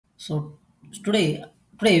So today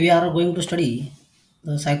we are going to study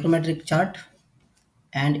the psychrometric chart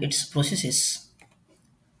and its processes.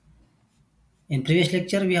 In previous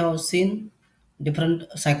lecture, we have seen different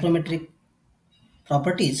psychrometric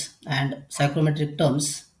properties and psychrometric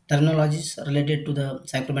terms, terminologies related to the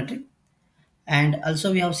psychrometric, and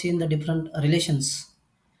also we have seen the different relations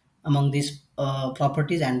among these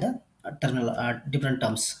properties and the different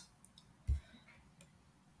terms.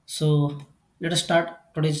 So let us start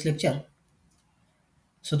today's lecture.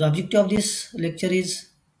 So the objective of this lecture is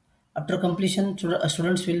after completion,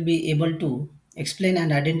 students will be able to explain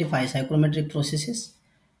and identify psychrometric processes,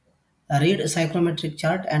 read a psychrometric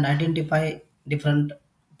chart and identify different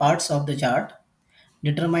parts of the chart,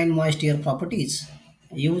 determine moisture properties,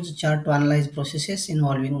 use chart to analyze processes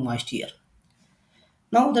involving moisture.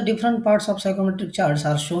 Now the different parts of psychrometric charts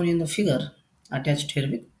are shown in the figure attached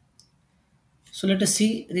herewith. So let us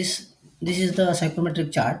see this. This is the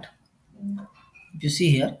psychrometric chart. If you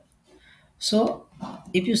see here, so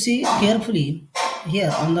if you see carefully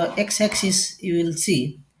here on the x-axis, you will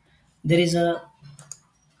see there is a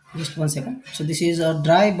just one second. So this is a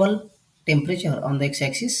dry bulb temperature on the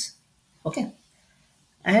x-axis. Okay,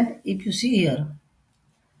 and if you see here,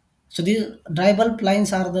 so these dry bulb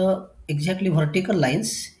lines are the exactly vertical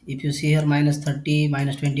lines. If you see here -30,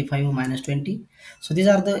 -25, -20, so these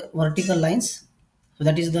are the vertical lines. So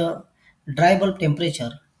that is the dry bulb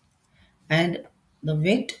temperature, and the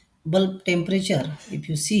wet bulb temperature. If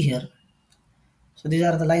you see here, so these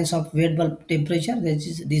are the lines of wet bulb temperature. This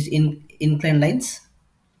is these inclined lines.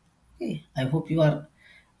 Okay, I hope you are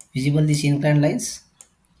visible these inclined lines.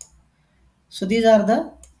 So these are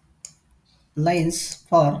the lines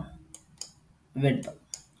for wet bulb.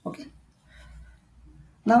 Okay.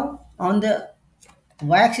 Now on the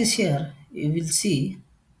y-axis here, you will see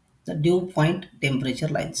the dew point temperature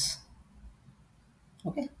lines.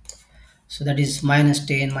 Okay. So that is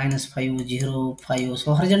 -10, -5, 0, 5.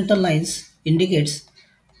 So horizontal lines indicates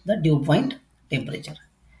the dew point temperature.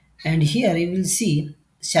 And here you will see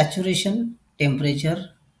saturation temperature,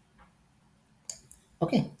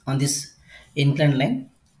 okay, on this inclined line,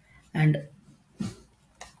 and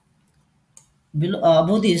below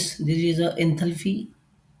above this there is a enthalpy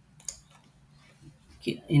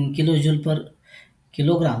in kilojoule per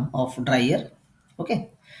kilogram of dry air. Okay,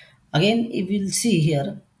 again if you will see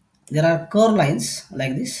here, there are curve lines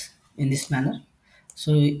like this in this manner.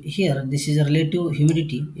 So here this is a relative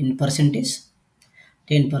humidity in percentage,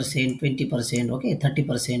 10%, 20%, okay,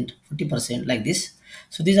 30%, 40%, like this.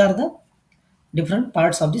 So these are the different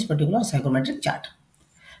parts of this particular psychrometric chart.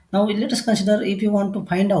 Now let us consider, if you want to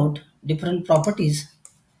find out different properties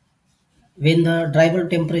when the dry bulb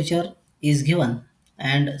temperature is given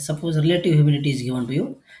and suppose relative humidity is given to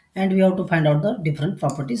you, and we have to find out the different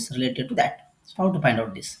properties related to that. So how to find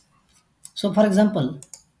out this? So for example,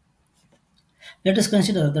 let us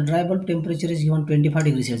consider the dry bulb temperature is given 25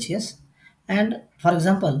 degrees Celsius, and for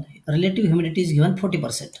example relative humidity is given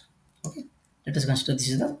 40%. Okay, let us consider this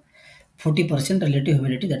is the 40% relative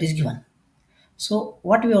humidity that is given. So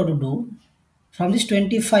what we have to do, from this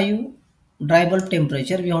 25 dry bulb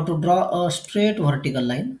temperature, we have to draw a straight vertical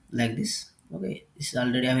line like this. Okay, this is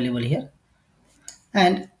already available here,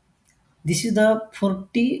 and this is the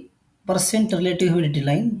 40% relative humidity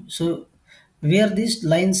line. So where these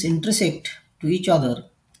lines intersect to each other,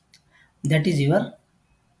 that is your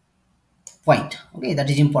point. Okay, that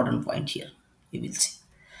is important point here, you will see.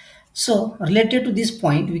 So related to this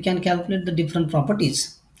point, we can calculate the different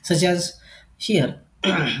properties, such as here.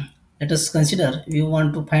 Let us consider we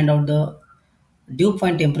want to find out the dew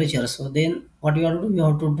point temperature. So then what we have to do, we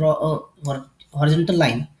have to draw a horizontal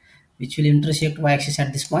line which will intersect y-axis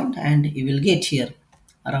at this point, and you will get here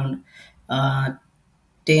around uh,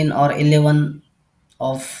 10 or 11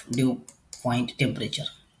 of dew point temperature.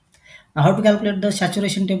 Now how to calculate the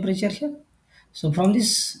saturation temperature here? So from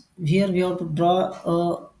this, here we have to draw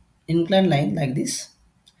a inclined line like this.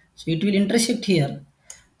 So it will intersect here.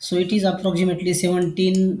 So it is approximately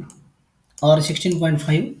 17 or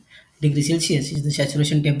 16.5 degrees Celsius is the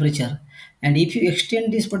saturation temperature. And if you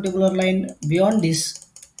extend this particular line beyond this,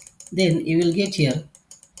 then you will get here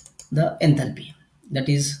the enthalpy. That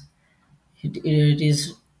is, it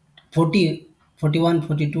is 40, 41,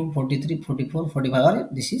 42, 43, 44, 45, or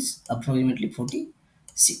this is approximately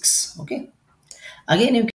 46. Okay.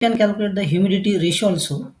 Again, you can calculate the humidity ratio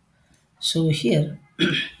also. So here,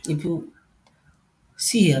 if you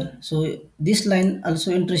see here, so this line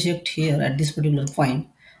also intersect here at this particular point,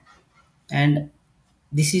 and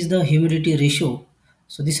this is the humidity ratio.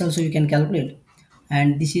 So this also you can calculate,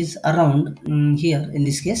 and this is around here in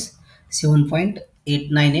this case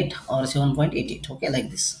 7.898 or 7.88. Okay, like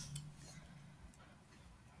this.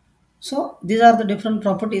 So these are the different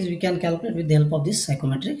properties we can calculate with the help of this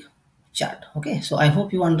psychometric chart. Okay, so I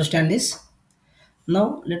hope you understand this.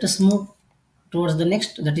 Now let us move towards the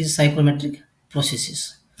next, that is psychometric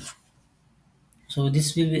processes. So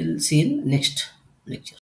this we will see in next lecture.